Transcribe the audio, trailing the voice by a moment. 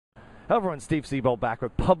Hello everyone, Steve Siebold back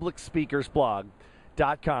with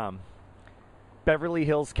publicspeakersblog.com, Beverly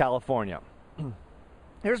Hills, California.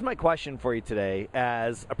 Here's my question for you today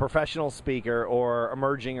as a professional speaker or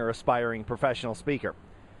emerging or aspiring professional speaker.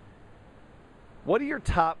 What are your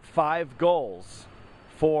top 5 goals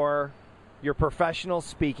for your professional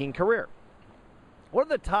speaking career? What are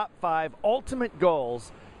the top 5 ultimate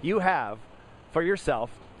goals you have for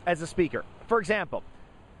yourself as a speaker? For example,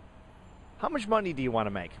 how much money do you want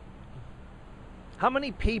to make? How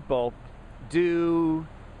many people do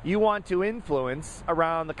you want to influence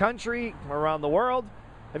around the country, around the world?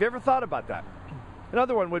 Have you ever thought about that?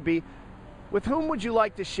 Another one would be, with whom would you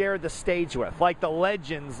like to share the stage with, like the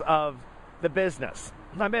legends of the business?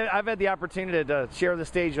 I've had the opportunity to share the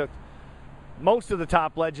stage with most of the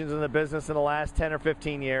top legends in the business in the last 10 or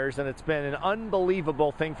 15 years, and it's been an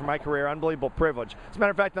unbelievable thing for my career, unbelievable privilege. As a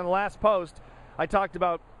matter of fact, on the last post, I talked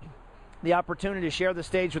about the opportunity to share the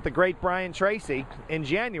stage with the great Brian Tracy in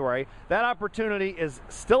January. That opportunity is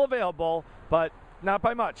still available, but not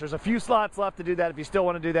by much. There's a few slots left to do that if you still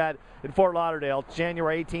want to do that in Fort Lauderdale,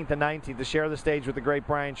 January 18th and 19th, to share the stage with the great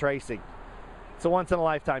Brian Tracy. It's a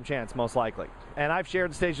once-in-a-lifetime chance, most likely. And I've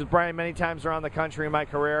shared the stage with Brian many times around the country in my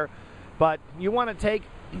career, but you want to take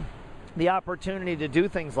the opportunity to do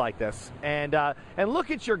things like this and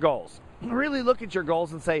look at your goals. Really look at your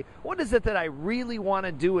goals and say, what is it that I really want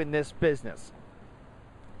to do in this business?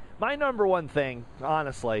 My number one thing,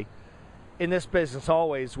 honestly, in this business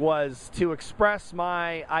always was to express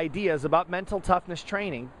my ideas about mental toughness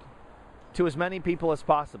training to as many people as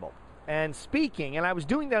possible. And speaking, and I was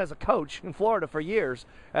doing that as a coach in Florida for years,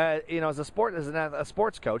 as a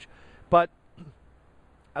sports coach, but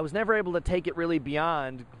I was never able to take it really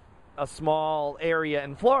beyond a small area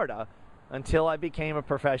in Florida until I became a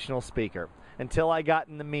professional speaker, until I got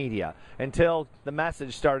in the media, until the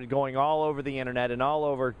message started going all over the internet and all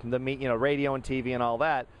over the radio and TV and all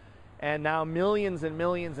that. And now millions and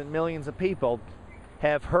millions and millions of people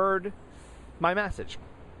have heard my message.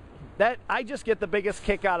 That I just get the biggest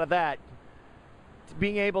kick out of that,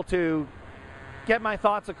 being able to get my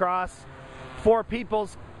thoughts across for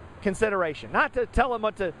people's consideration. Not to tell them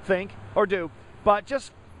what to think or do, but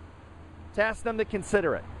just to ask them to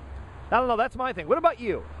consider it. I don't know, that's my thing. What about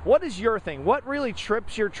you? What is your thing? What really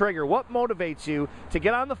trips your trigger? What motivates you to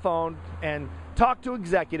get on the phone and talk to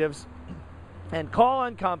executives and call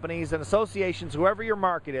on companies and associations, whoever your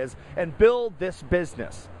market is, and build this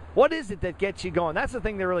business? What is it that gets you going? That's the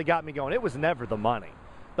thing that really got me going. It was never the money.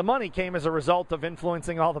 The money came as a result of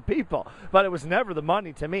influencing all the people, but it was never the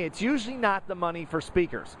money to me. It's usually not the money for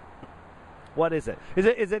speakers. What is it?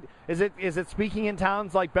 Is it speaking in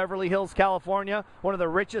towns like Beverly Hills, California, one of the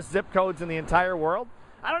richest zip codes in the entire world?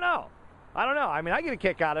 I don't know. I mean, I get a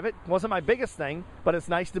kick out of it. It wasn't my biggest thing, but it's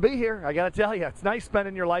nice to be here. I got to tell you, it's nice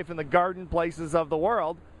spending your life in the garden places of the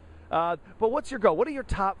world. But what's your goal? What are your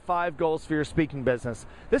top 5 goals for your speaking business?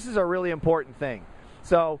 This is a really important thing.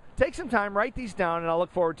 So take some time, write these down, and I'll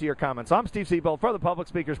look forward to your comments. I'm Steve Siebold for the Public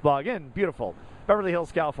Speakers Blog in beautiful Beverly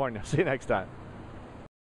Hills, California. See you next time.